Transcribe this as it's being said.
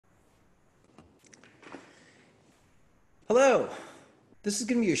Hello. This is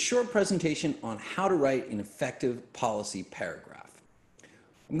going to be a short presentation on how to write an effective policy paragraph.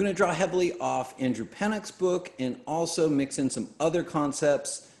 I'm going to draw heavily off Andrew Pennock's book and also mix in some other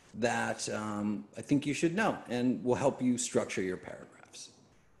concepts that I think you should know and will help you structure your paragraphs.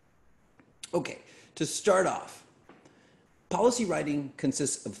 Okay, to start off, policy writing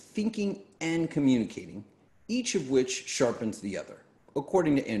consists of thinking and communicating, each of which sharpens the other,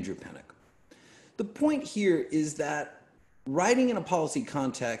 according to Andrew Pennock. The point here is that writing in a policy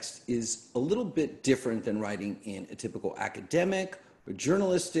context is a little bit different than writing in a typical academic or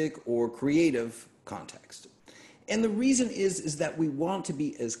journalistic or creative context. And the reason is that we want to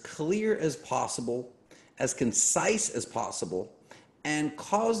be as clear as possible, as concise as possible, and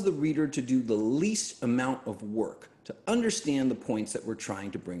cause the reader to do the least amount of work to understand the points that we're trying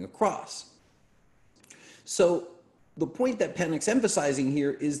to bring across. So the point that Pennock's emphasizing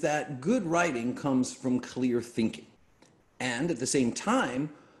here is that good writing comes from clear thinking. And at the same time,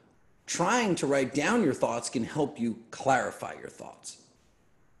 trying to write down your thoughts can help you clarify your thoughts.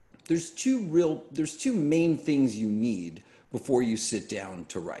 There's two main things you need before you sit down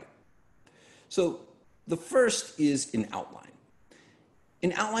to write. So the first is an outline.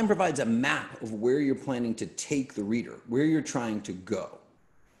 An outline provides a map of where you're planning to take the reader, where you're trying to go.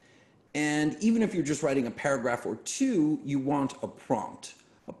 And even if you're just writing a paragraph or two, you want a prompt.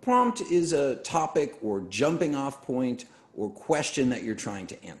 A prompt is a topic or jumping off point or question that you're trying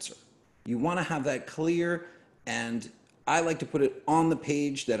to answer. You want to have that clear, and I like to put it on the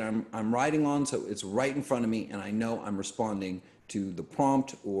page that I'm writing on so it's right in front of me and I know I'm responding to the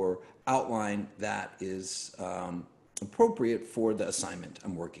prompt or outline that is appropriate for the assignment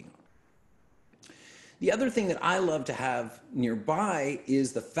I'm working on. The other thing that I love to have nearby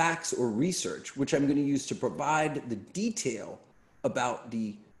is the facts or research, which I'm going to use to provide the detail about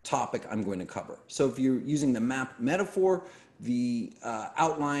the topic I'm going to cover. So if you're using the map metaphor, the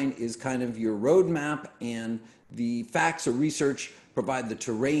outline is kind of your roadmap, and the facts or research provide the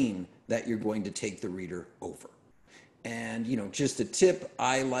terrain that you're going to take the reader over. And just a tip,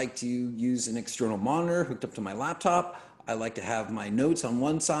 I like to use an external monitor hooked up to my laptop. I like to have my notes on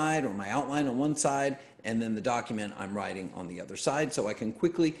one side or my outline on one side, and then the document I'm writing on the other side, so I can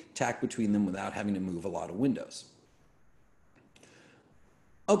quickly tack between them without having to move a lot of windows.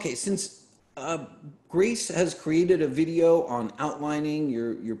 Okay, since Grace has created a video on outlining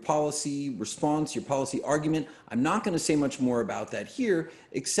your policy response, your policy argument, I'm not going to say much more about that here,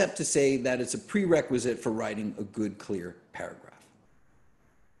 except to say that it's a prerequisite for writing a good, clear paragraph.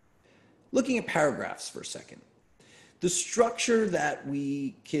 Looking at paragraphs for a second. The structure that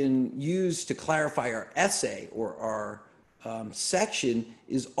we can use to clarify our essay or our section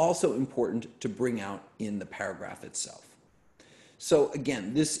is also important to bring out in the paragraph itself. So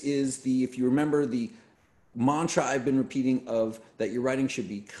again, this is if you remember the mantra I've been repeating of that your writing should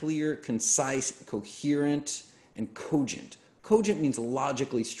be clear, concise, coherent, and cogent. Cogent means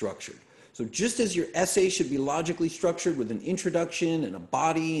logically structured. So just as your essay should be logically structured with an introduction and a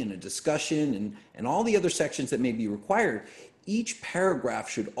body and a discussion and all the other sections that may be required, each paragraph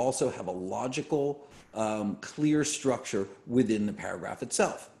should also have a logical, clear structure within the paragraph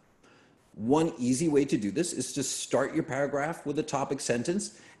itself. One easy way to do this is to start your paragraph with a topic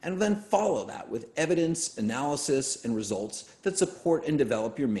sentence and then follow that with evidence, analysis, and results that support and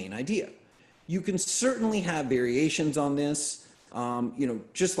develop your main idea. You can certainly have variations on this,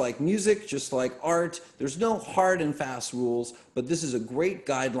 just like music, just like art. There's no hard and fast rules, but this is a great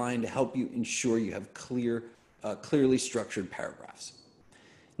guideline to help you ensure you have clearly structured paragraphs.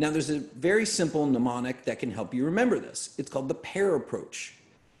 Now, there's a very simple mnemonic that can help you remember this. It's called the PEAR approach.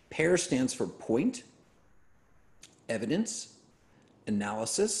 PEAR stands for point, evidence,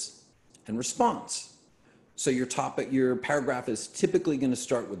 analysis, and response. So your paragraph is typically going to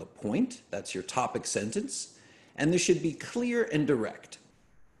start with a point. That's your topic sentence. And this should be clear and direct.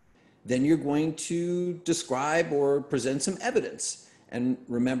 Then you're going to describe or present some evidence. And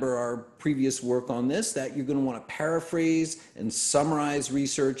remember our previous work on this, that you're going to want to paraphrase and summarize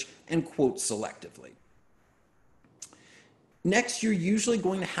research and quote selectively. Next, you're usually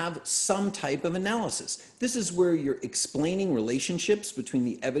going to have some type of analysis. This is where you're explaining relationships between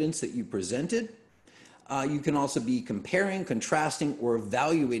the evidence that you presented. You can also be comparing, contrasting, or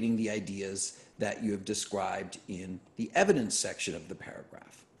evaluating the ideas that you have described in the evidence section of the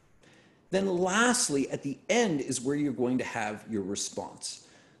paragraph. Then lastly, at the end is where you're going to have your response.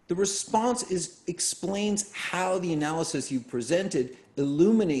 The response explains how the analysis you presented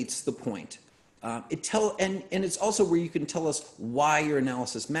illuminates the point. And it's also where you can tell us why your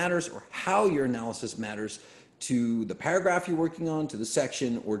analysis matters or how your analysis matters to the paragraph you're working on, to the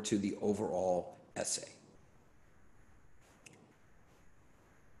section, or to the overall essay.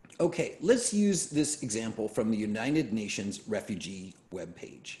 Okay, let's use this example from the United Nations refugee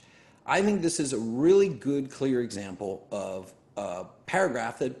webpage. I think this is a really good, clear example of a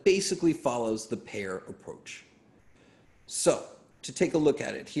paragraph that basically follows the PEAR approach. So, to take a look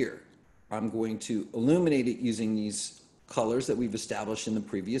at it here, I'm going to illuminate it using these colors that we've established in the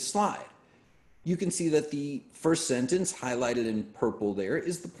previous slide. You can see that the first sentence highlighted in purple there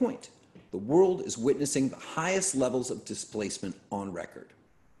is the point. The world is witnessing the highest levels of displacement on record.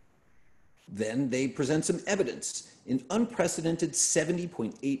 Then they present some evidence. An unprecedented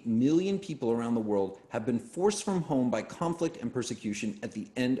 70.8 million people around the world have been forced from home by conflict and persecution at the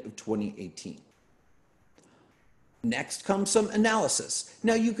end of 2018. Next comes some analysis.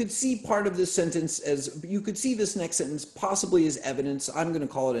 Now you could see part of this sentence as, you could see this next sentence possibly as evidence. I'm going to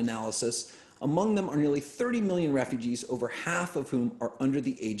call it analysis. Among them are nearly 30 million refugees, over half of whom are under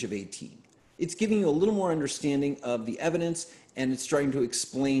the age of 18. It's giving you a little more understanding of the evidence, and it's trying to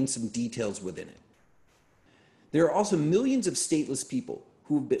explain some details within it. There are also millions of stateless people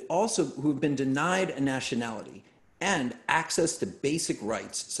who have been denied a nationality and access to basic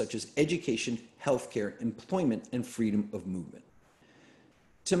rights such as education, healthcare, employment, and freedom of movement.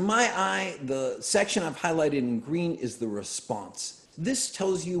 To my eye, the section I've highlighted in green is the response. This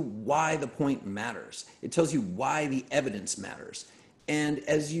tells you why the point matters. It tells you why the evidence matters. And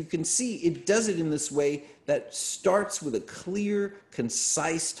as you can see, it does it in this way that starts with a clear,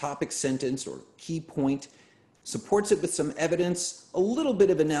 concise topic sentence or key point, supports it with some evidence, a little bit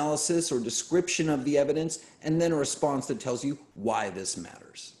of analysis or description of the evidence, and then a response that tells you why this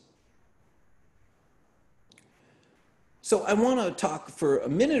matters. So I want to talk for a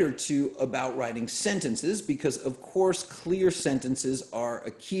minute or two about writing sentences because, of course, clear sentences are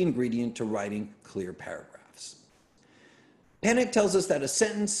a key ingredient to writing clear paragraphs. Panic tells us that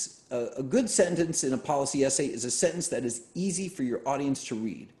a good sentence in a policy essay is a sentence that is easy for your audience to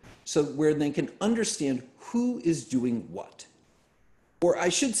read, so where they can understand who is doing what. Or I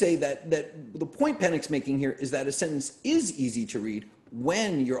should say that the point Panic's making here is that a sentence is easy to read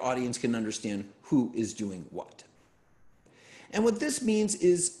when your audience can understand who is doing what. And what this means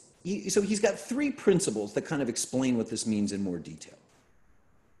is, so he's got three principles that kind of explain what this means in more detail.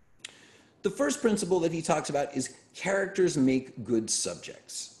 The first principle that he talks about is characters make good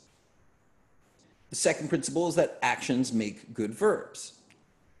subjects. The second principle is that actions make good verbs.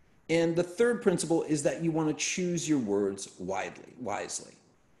 And the third principle is that you want to choose your words wisely.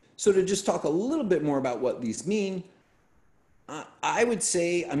 So to just talk a little bit more about what these mean, I would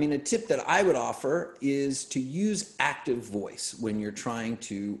say, a tip that I would offer is to use active voice when you're trying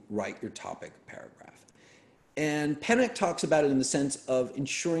to write your topic paragraph. And Panic talks about it in the sense of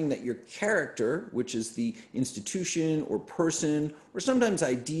ensuring that your character, which is the institution or person, or sometimes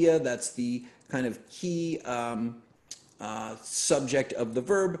idea, that's the kind of key subject of the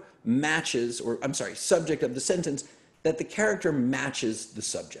verb, subject of the sentence, that the character matches the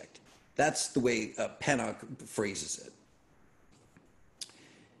subject. That's the way Panic phrases it.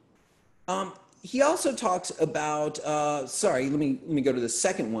 He also talks about, let me go to the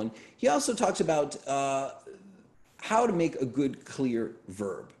second one. He also talks about how to make a good, clear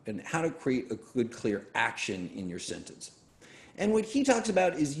verb and how to create a good, clear action in your sentence. And what he talks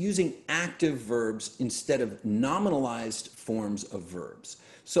about is using active verbs instead of nominalized forms of verbs.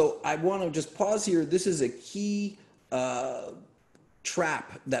 So I want to just pause here. This is a key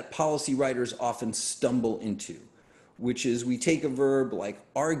trap that policy writers often stumble into, which is we take a verb like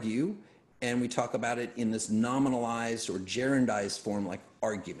argue and we talk about it in this nominalized or gerundized form like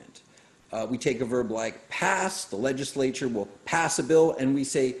argument. We take a verb like pass, the legislature will pass a bill, and we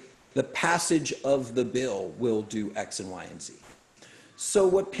say the passage of the bill will do X and Y and Z. So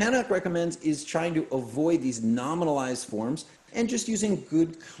what Panic recommends is trying to avoid these nominalized forms and just using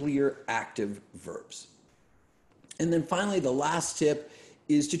good, clear, active verbs. And then finally, the last tip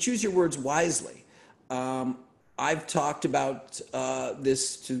is to choose your words wisely. I've talked about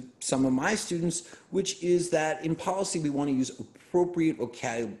this to some of my students, which is that in policy, we want to use appropriate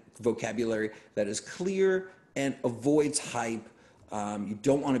vocabulary that is clear and avoids hype. You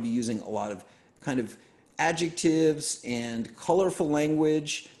don't want to be using a lot of kind of adjectives and colorful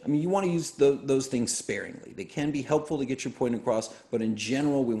language. You want to use those things sparingly. They can be helpful to get your point across, but in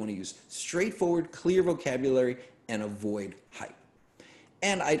general, we want to use straightforward, clear vocabulary and avoid hype.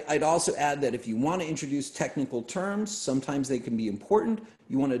 And I'd also add that if you want to introduce technical terms, sometimes they can be important.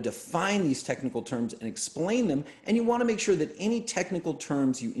 You want to define these technical terms and explain them, and you want to make sure that any technical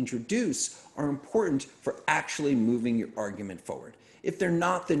terms you introduce are important for actually moving your argument forward. If they're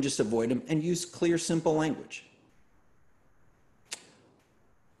not, then just avoid them and use clear, simple language.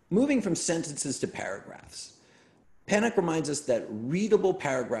 Moving from sentences to paragraphs. Panic reminds us that readable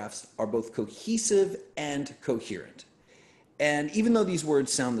paragraphs are both cohesive and coherent. And even though these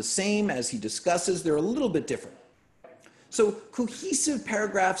words sound the same as he discusses, they're a little bit different. So cohesive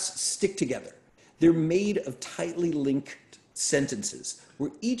paragraphs stick together. They're made of tightly linked sentences,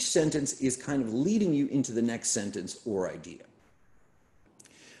 where each sentence is kind of leading you into the next sentence or idea.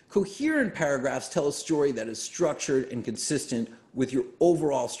 Coherent paragraphs tell a story that is structured and consistent with your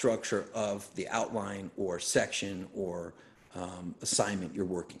overall structure of the outline or section or assignment you're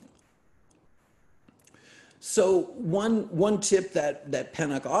working on. So one tip that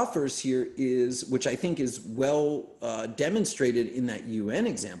Pennock offers here is, which I think is well demonstrated in that UN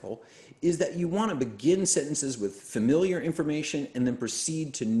example, is that you want to begin sentences with familiar information and then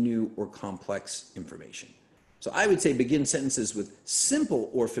proceed to new or complex information. So I would say begin sentences with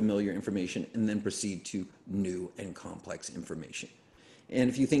simple or familiar information and then proceed to new and complex information. And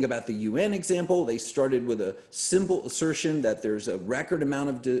if you think about the UN example, they started with a simple assertion that there's a record amount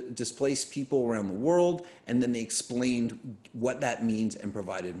of displaced people around the world, and then they explained what that means and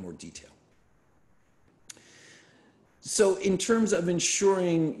provided more detail. So in terms of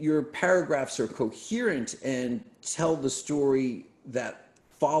ensuring your paragraphs are coherent and tell the story that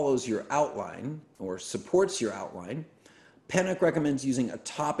follows your outline or supports your outline, Pennock recommends using a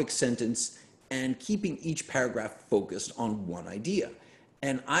topic sentence and keeping each paragraph focused on one idea.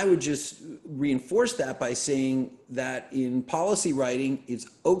 And I would just reinforce that by saying that in policy writing, it's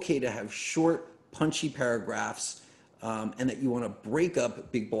okay to have short, punchy paragraphs, and that you want to break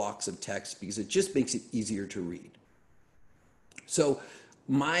up big blocks of text because it just makes it easier to read. So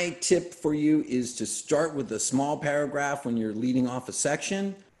my tip for you is to start with a small paragraph when you're leading off a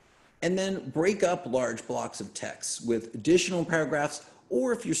section, and then break up large blocks of text with additional paragraphs,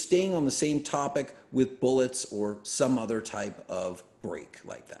 or if you're staying on the same topic, with bullets or some other type of break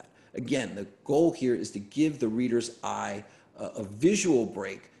like that. Again, the goal here is to give the reader's eye a visual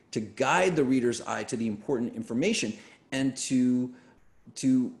break to guide the reader's eye to the important information and to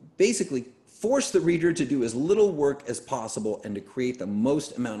basically force the reader to do as little work as possible and to create the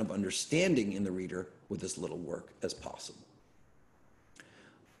most amount of understanding in the reader with as little work as possible.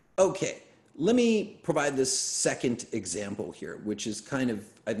 Okay, let me provide this second example here, which is kind of,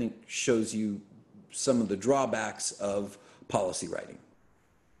 I think, shows you some of the drawbacks of policy writing.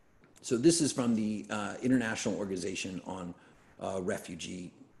 So this is from the International Organization on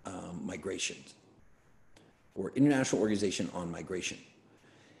Refugee Migration, or International Organization on Migration.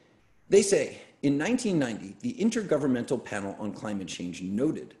 They say, in 1990, the Intergovernmental Panel on Climate Change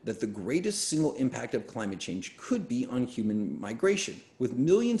noted that the greatest single impact of climate change could be on human migration, with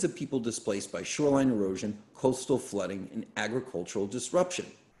millions of people displaced by shoreline erosion, coastal flooding, and agricultural disruption.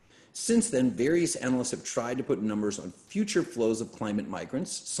 Since then, various analysts have tried to put numbers on future flows of climate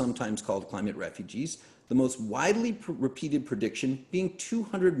migrants, sometimes called climate refugees, the most widely repeated prediction being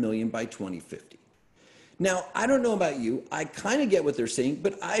 200 million by 2050. Now, I don't know about you, I kind of get what they're saying,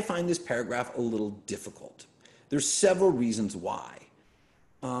 but I find this paragraph a little difficult. There's several reasons why.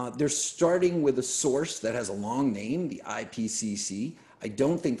 They're starting with a source that has a long name, the IPCC. I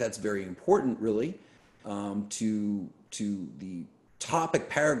don't think that's very important, really, to the topic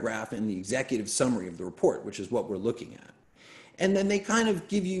paragraph in the executive summary of the report, which is what we're looking at. And then they kind of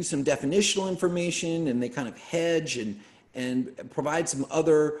give you some definitional information, and they kind of hedge and provide some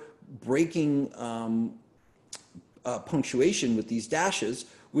other breaking punctuation with these dashes,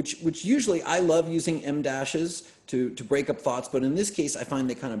 which usually I love using M dashes to break up thoughts, but in this case I find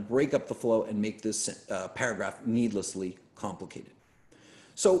they kind of break up the flow and make this paragraph needlessly complicated.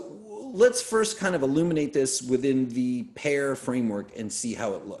 So let's first kind of illuminate this within the PEAR framework and see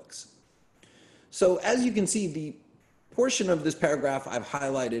how it looks. So as you can see, the portion of this paragraph I've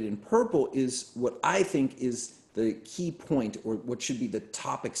highlighted in purple is what I think is the key point, or what should be the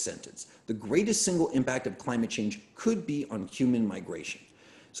topic sentence. The greatest single impact of climate change could be on human migration.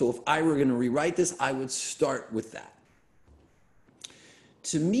 So if I were going to rewrite this, I would start with that.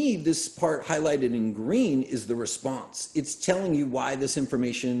 To me, this part highlighted in green is the response. It's telling you why this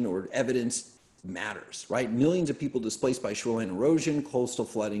information or evidence matters, right? Millions of people displaced by shoreline erosion, coastal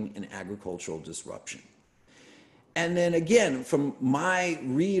flooding, and agricultural disruption. And then again, from my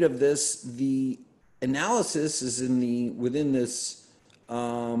read of this, the analysis is within this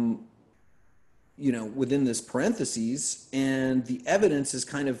within this parentheses, and the evidence is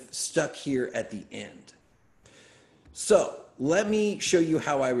kind of stuck here at the end. So let me show you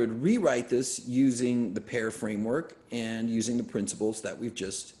how I would rewrite this using the PEAR framework and using the principles that we've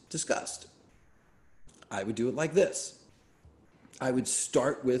just discussed. I would do it like this. I would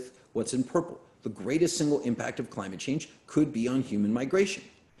start with what's in purple. The greatest single impact of climate change could be on human migration.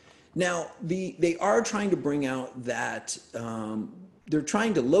 Now, they are trying to bring out that they're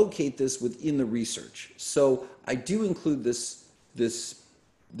trying to locate this within the research. So I do include this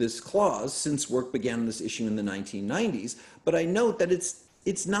clause, since work began on this issue in the 1990s, but I note that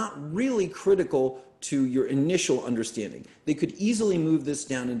it's not really critical to your initial understanding. They could easily move this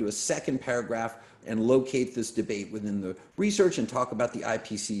down into a second paragraph and locate this debate within the research and talk about the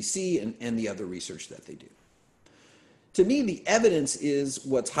IPCC and the other research that they do. To me, the evidence is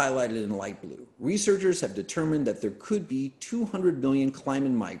what's highlighted in light blue. Researchers have determined that there could be 200 million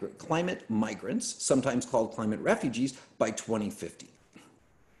climate migrants, sometimes called climate refugees, by 2050.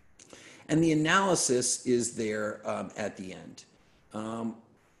 And the analysis is there at the end.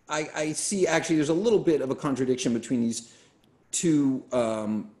 I see actually there's a little bit of a contradiction between these two,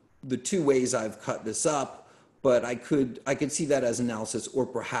 the two ways I've cut this up, but I could see that as analysis or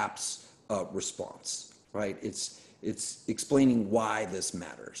perhaps response, right? It's explaining why this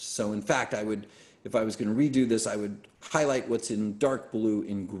matters. So in fact, if I was going to redo this, I would highlight what's in dark blue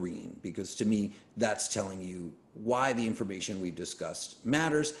in green, because to me, that's telling you why the information we've discussed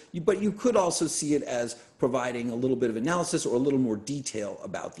matters. But you could also see it as providing a little bit of analysis or a little more detail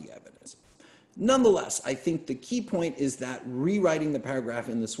about the evidence. Nonetheless, I think the key point is that rewriting the paragraph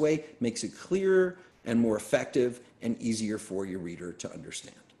in this way makes it clearer and more effective and easier for your reader to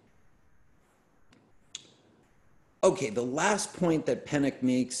understand. Okay, the last point that Pennock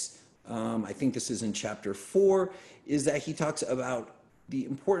makes, I think this is in chapter 4, is that he talks about the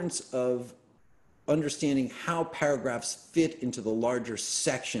importance of understanding how paragraphs fit into the larger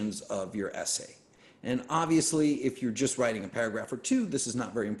sections of your essay. And obviously, if you're just writing a paragraph or two, this is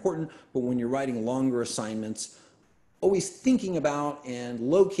not very important, but when you're writing longer assignments, always thinking about and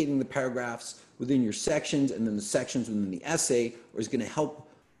locating the paragraphs within your sections and then the sections within the essay is going to help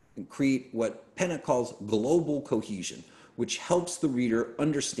create what Pennock calls global cohesion, which helps the reader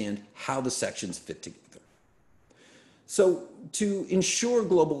understand how the sections fit together. So to ensure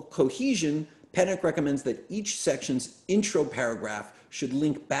global cohesion, Pennock recommends that each section's intro paragraph should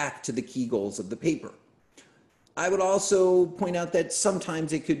link back to the key goals of the paper. I would also point out that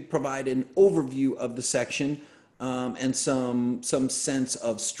sometimes it could provide an overview of the section and some sense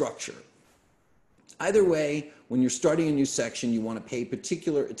of structure. Either way, when you're starting a new section, you want to pay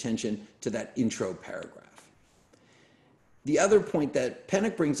particular attention to that intro paragraph. The other point that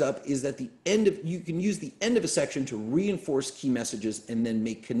Pennock brings up is that you can use the end of a section to reinforce key messages and then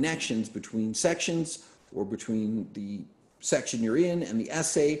make connections between sections or between the section you're in and the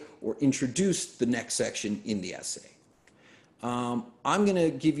essay, or introduce the next section in the essay. I'm going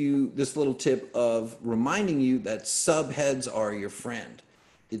to give you this little tip of reminding you that subheads are your friend.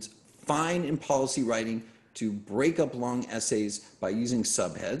 It's fine in policy writing to break up long essays by using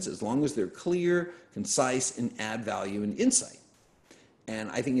subheads, as long as they're clear, concise, and add value and insight. And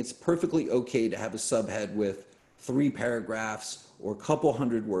I think it's perfectly okay to have a subhead with 3 paragraphs or a couple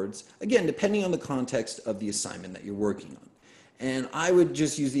hundred words, again, depending on the context of the assignment that you're working on. And I would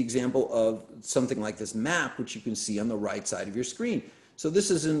just use the example of something like this map, which you can see on the right side of your screen. So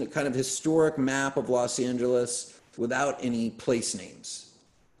this is a kind of historic map of Los Angeles without any place names,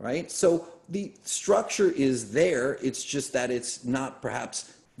 right? So the structure is there, it's just that it's not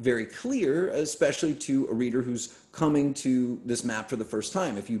perhaps very clear, especially to a reader who's coming to this map for the first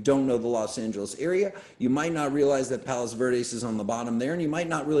time. If you don't know the Los Angeles area, you might not realize that Palos Verdes is on the bottom there, and you might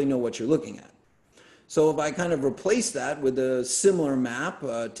not really know what you're looking at. So if I kind of replace that with a similar map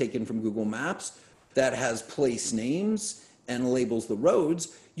taken from Google Maps that has place names and labels the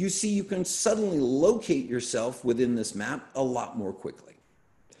roads, you see you can suddenly locate yourself within this map a lot more quickly.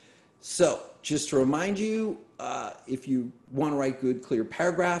 So just to remind you, if you want to write good, clear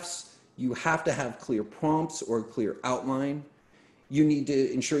paragraphs, you have to have clear prompts or a clear outline. You need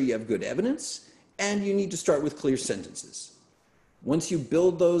to ensure you have good evidence, and you need to start with clear sentences. Once you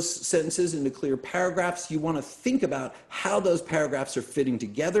build those sentences into clear paragraphs, you want to think about how those paragraphs are fitting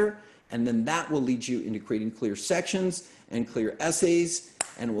together, and then that will lead you into creating clear sections and clear essays,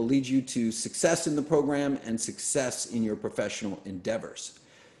 and will lead you to success in the program and success in your professional endeavors.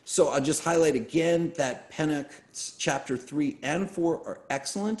 So I'll just highlight again that Pennock's chapter 3 and 4 are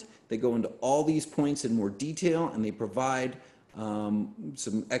excellent. They go into all these points in more detail, and they provide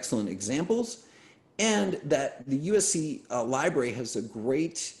some excellent examples. And that the USC library has a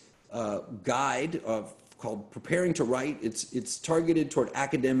great guide called Preparing to Write. It's targeted toward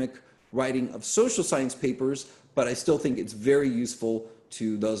academic writing of social science papers, but I still think it's very useful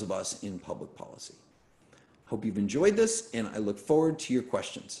to those of us in public policy. Hope you've enjoyed this, and I look forward to your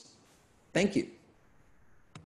questions. Thank you.